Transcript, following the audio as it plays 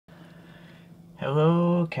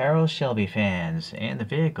Hello, Carroll Shelby fans, and the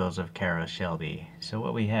vehicles of Carroll Shelby. So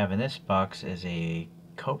what we have in this box is a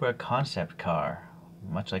Cobra concept car,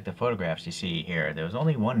 much like the photographs you see here. There was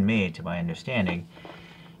only one made, to my understanding,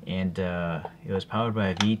 and it was powered by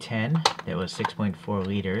a V10 that was 6.4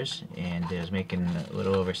 liters, and it was making a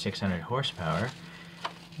little over 600 horsepower.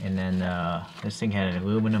 And then this thing had an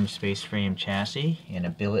aluminum space frame chassis and a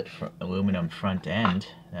billet aluminum front end.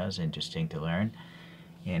 That was interesting to learn.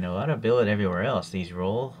 And a lot of billet everywhere else. These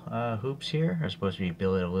roll hoops here are supposed to be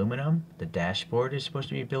billet aluminum. The dashboard is supposed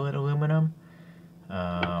to be billet aluminum.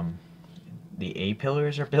 The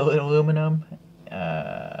A-pillars are billet aluminum.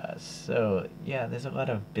 So yeah, there's a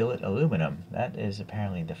lot of billet aluminum. That is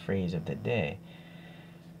apparently the phrase of the day.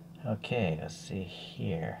 Okay, let's see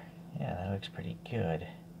here. Yeah, that looks pretty good.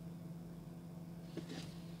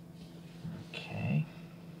 Okay.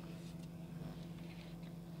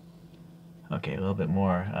 Okay, a little bit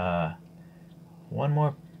more. One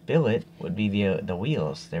more billet would be the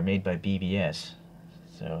wheels. They're made by BBS,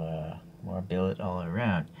 so more billet all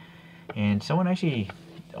around. And someone actually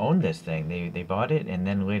owned this thing. They bought it, and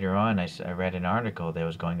then later on, I read an article that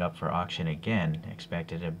was going up for auction again,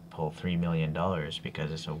 expected to pull $3 million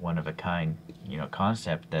because it's a one-of-a-kind,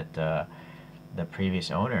 concept that the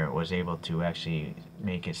previous owner was able to actually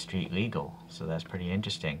make it street legal. So that's pretty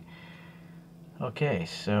interesting. Okay,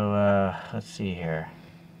 so let's see here.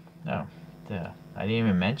 Oh, I didn't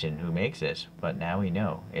even mention who makes this, but now we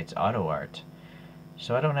know. It's AutoArt.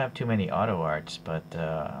 So I don't have too many AutoArts, but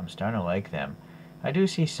I'm starting to like them. I do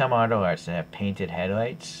see some AutoArts that have painted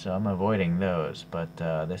headlights, so I'm avoiding those, but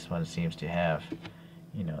this one seems to have,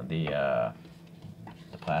 the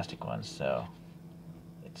plastic ones, so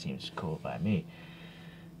it seems cool by me.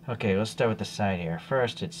 Okay, let's start with the side here.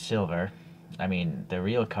 First, it's silver. I mean, the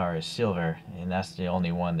real car is silver, and that's the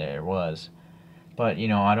only one there was. But,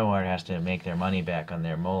 AutoArt has to make their money back on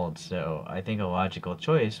their molds, so I think a logical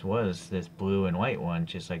choice was this blue and white one,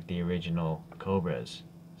 just like the original Cobras.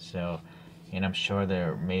 So, and I'm sure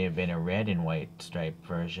there may have been a red and white stripe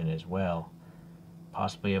version as well.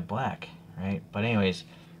 Possibly a black, right? But anyways,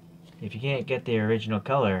 if you can't get the original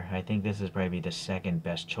color, I think this is probably the second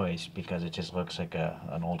best choice because it just looks like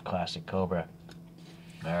an old classic Cobra.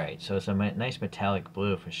 Alright, so it's a nice metallic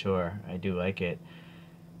blue for sure. I do like it.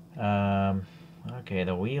 Okay,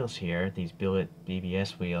 the wheels here, these billet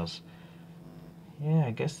BBS wheels, yeah,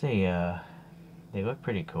 I guess they look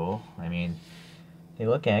pretty cool. I mean, they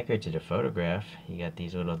look accurate to the photograph. You got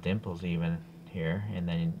these little dimples even here, and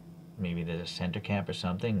then maybe there's a center cap or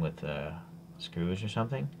something with screws or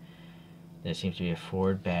something. There seems to be a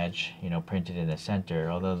Ford badge, printed in the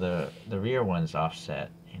center, although the rear one's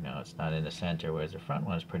offset. It's not in the center, whereas the front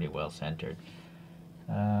one's pretty well centered.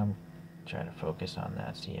 Try to focus on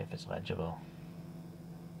that, see if it's legible.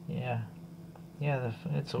 Yeah,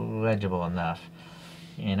 it's legible enough.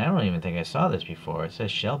 And I don't even think I saw this before. It says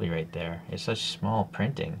Shelby right there. It's such small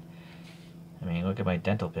printing. I mean, look at my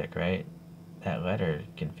dental pick, right? That letter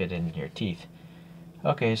can fit in your teeth.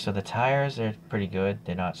 Okay, so the tires are pretty good.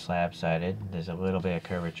 They're not slab-sided. There's a little bit of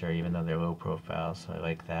curvature, even though they're low profile, so I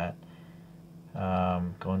like that.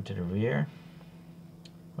 Going to the rear.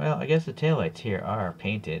 Well, I guess the taillights here are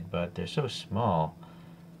painted, but they're so small.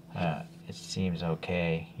 It seems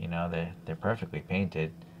okay. They're perfectly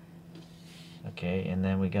painted. Okay, and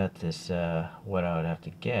then we got this, what I would have to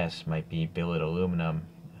guess might be billet aluminum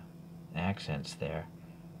accents there.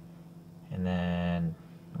 And then,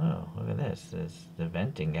 oh, look at this. The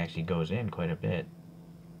venting actually goes in quite a bit,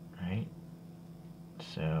 right?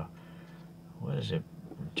 So, what is it?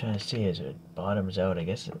 I'm trying to see as it bottoms out. I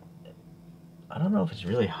guess I don't know if it's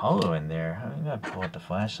really hollow in there. I'm gonna pull out the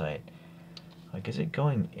flashlight. Like, is it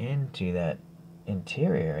going into that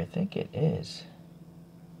interior? I think it is.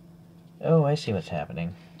 Oh, I see what's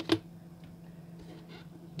happening.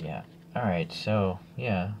 Yeah. Alright, so,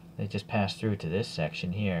 yeah, they just passed through to this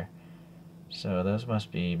section here. So those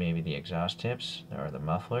must be maybe the exhaust tips, or the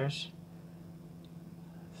mufflers.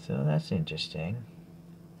 So that's interesting.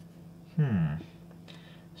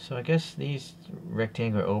 So I guess these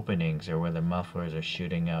rectangular openings are where the mufflers are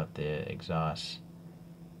shooting out the exhaust.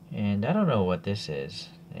 And I don't know what this is.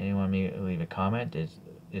 Anyone leave a comment?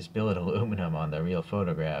 Is billet aluminum on the real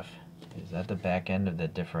photograph? Is that the back end of the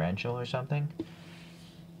differential or something?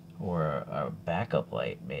 Or a backup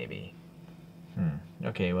light, maybe?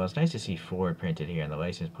 Okay, well, it's nice to see Ford printed here in the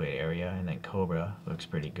license plate area, and then Cobra looks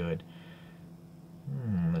pretty good.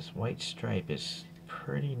 This white stripe is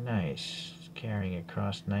pretty nice. It's carrying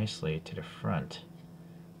across nicely to the front.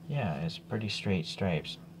 Yeah, it's pretty straight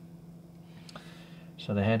stripes.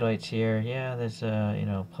 So the headlights here, yeah, there's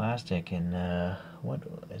plastic and what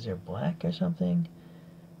is there, black or something?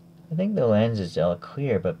 I think the lens is all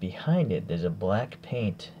clear, but behind it there's a black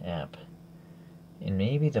paint app. And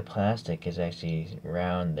maybe the plastic is actually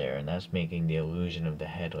round there, and that's making the illusion of the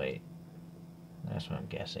headlight. That's what I'm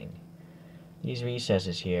guessing. These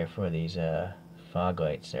recesses here for these fog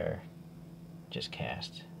lights are just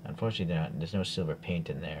cast. Unfortunately, there's no silver paint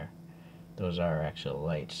in there. Those are actual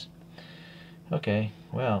lights. Okay,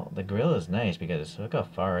 well, the grill is nice because look how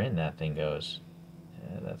far in that thing goes.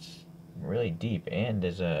 That's really deep, and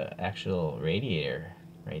there's a actual radiator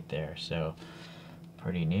right there, so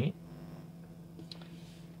pretty neat.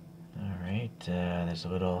 Alright, there's a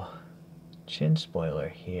little chin spoiler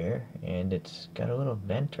here, and it's got a little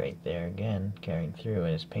vent right there again carrying through,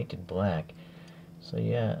 and it's painted black. So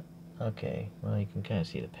yeah, okay, well, you can kind of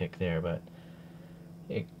see the pick there, but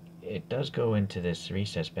it does go into this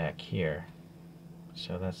recess back here,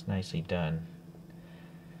 so that's nicely done.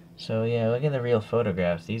 So yeah, look at the real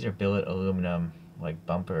photographs. These are billet aluminum, like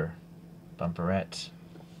bumperettes.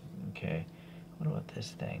 Okay, what about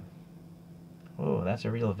this thing? Oh, that's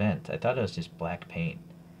a real vent. I thought it was just black paint,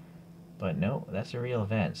 but no, that's a real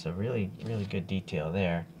vent. So really good detail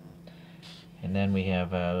there. And then we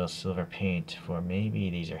have a little silver paint for, maybe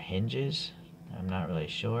these are hinges, I'm not really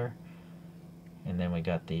sure. And then we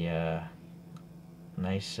got the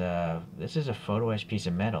nice, this is a photo etched piece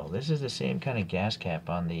of metal. This is the same kind of gas cap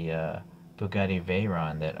on the Bugatti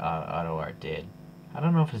Veyron that AutoArt did. I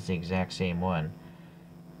don't know if it's the exact same one,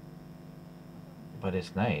 but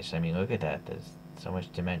it's nice. I mean, look at that. There's so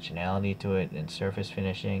much dimensionality to it, and surface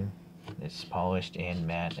finishing. It's polished and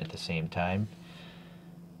matte at the same time.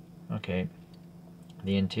 Okay,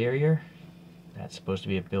 the interior, that's supposed to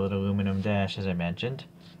be a billet aluminum dash, as I mentioned.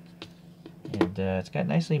 And it's got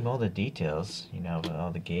nicely molded details, you know, with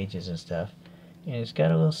all the gauges and stuff. And it's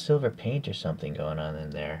got a little silver paint or something going on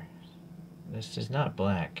in there. This is not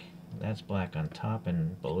black. That's black on top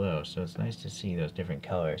and below, so it's nice to see those different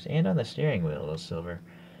colors. And on the steering wheel, a little silver.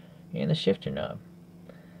 And the shifter knob.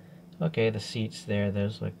 Okay, the seats there,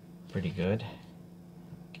 those look pretty good.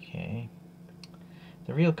 Okay.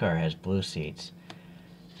 The real car has blue seats.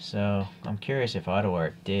 So, I'm curious if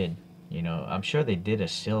AutoArt did, you know, I'm sure they did a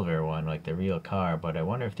silver one like the real car, but I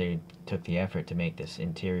wonder if they took the effort to make this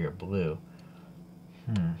interior blue.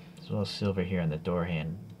 There's a little silver here on the door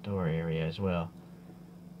area as well.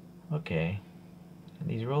 Okay. And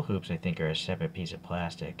these roll hoops, I think, are a separate piece of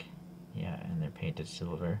plastic. Yeah, and they're painted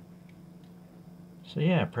silver. So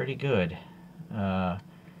yeah, pretty good.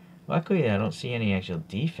 Luckily, I don't see any actual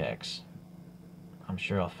defects. I'm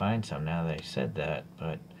sure I'll find some now that I said that,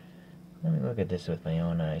 but let me look at this with my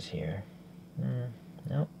own eyes here.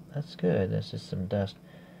 Nope, that's good. That's just some dust.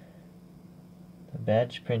 The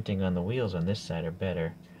badge printing on the wheels on this side are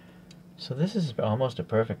better. So this is almost a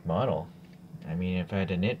perfect model. I mean, if I had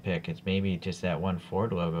to nitpick, it's maybe just that one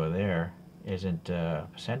Ford logo there isn't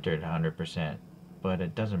centered 100%, but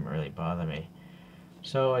it doesn't really bother me.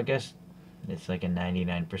 So I guess it's like a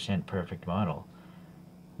 99% perfect model,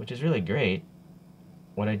 which is really great.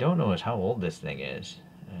 What I don't know is how old this thing is.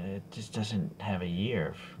 It just doesn't have a year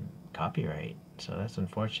of copyright, so that's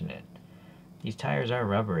unfortunate. These tires are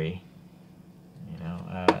rubbery. You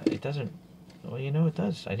know, it doesn't, well, you know, it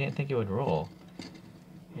does. I didn't think it would roll.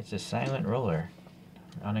 It's a silent roller.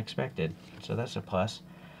 Unexpected. So that's a plus.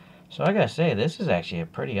 So I gotta say, this is actually a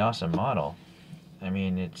pretty awesome model. I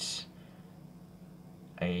mean,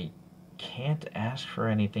 I can't ask for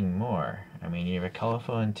anything more. I mean, you have a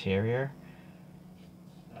colorful interior.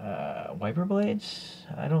 Wiper blades?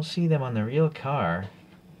 I don't see them on the real car.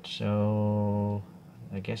 So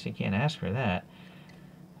I guess you can't ask for that.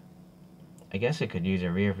 I guess it could use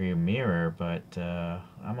a rear view mirror, but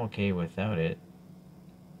I'm okay without it.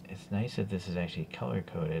 It's nice that this is actually color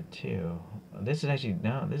coded too. This is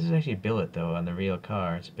actually billet though on the real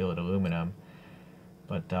car. It's billet aluminum,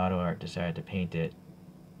 but the AutoArt decided to paint it.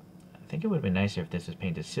 I think it would have been nicer if this was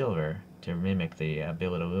painted silver to mimic the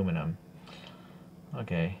billet aluminum.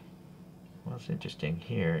 Okay, well, it's interesting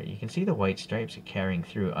here. You can see the white stripes are carrying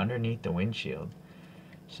through underneath the windshield.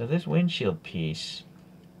 So this windshield piece,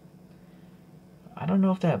 I don't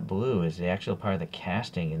know if that blue is the actual part of the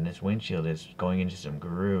casting and this windshield is going into some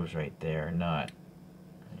grooves right there or not.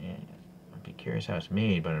 Yeah, I'd be curious how it's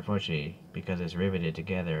made, but unfortunately, because it's riveted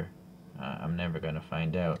together, I'm never going to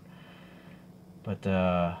find out. But,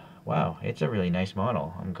 wow, it's a really nice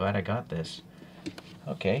model. I'm glad I got this.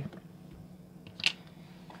 Okay.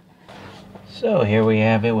 So here we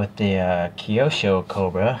have it with the Shelby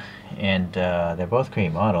Cobra, and they're both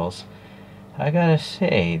great models. I gotta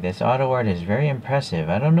say, this AutoArt is very impressive.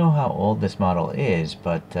 I don't know how old this model is,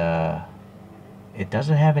 but it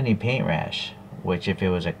doesn't have any paint rash, which if it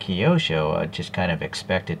was a Kyosho, I'd just kind of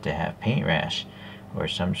expect it to have paint rash or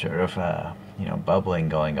some sort of bubbling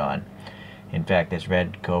going on. In fact, this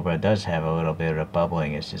red Cobra does have a little bit of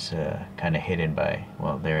bubbling. It's just kind of hidden by,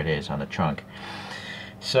 well, there it is on the trunk.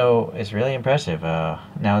 So it's really impressive.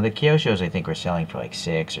 Now the Kyoshos I think were selling for like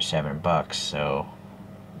 $6 or $7. So,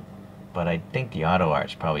 but I think the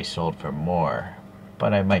AutoArt's probably sold for more,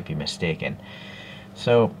 but I might be mistaken.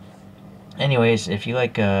 So, anyways, if you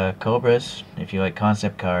like Cobras, if you like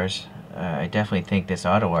concept cars, I definitely think this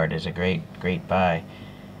AutoArt is a great buy.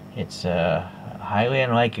 It's highly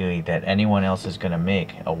unlikely that anyone else is going to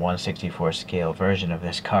make a 1/64 scale version of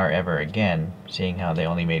this car ever again, seeing how they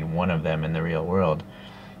only made one of them in the real world.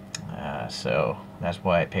 So that's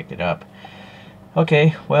why I picked it up.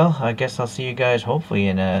 Okay, well, I guess I'll see you guys hopefully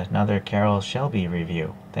in another Carroll Shelby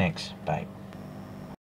review. Thanks, bye.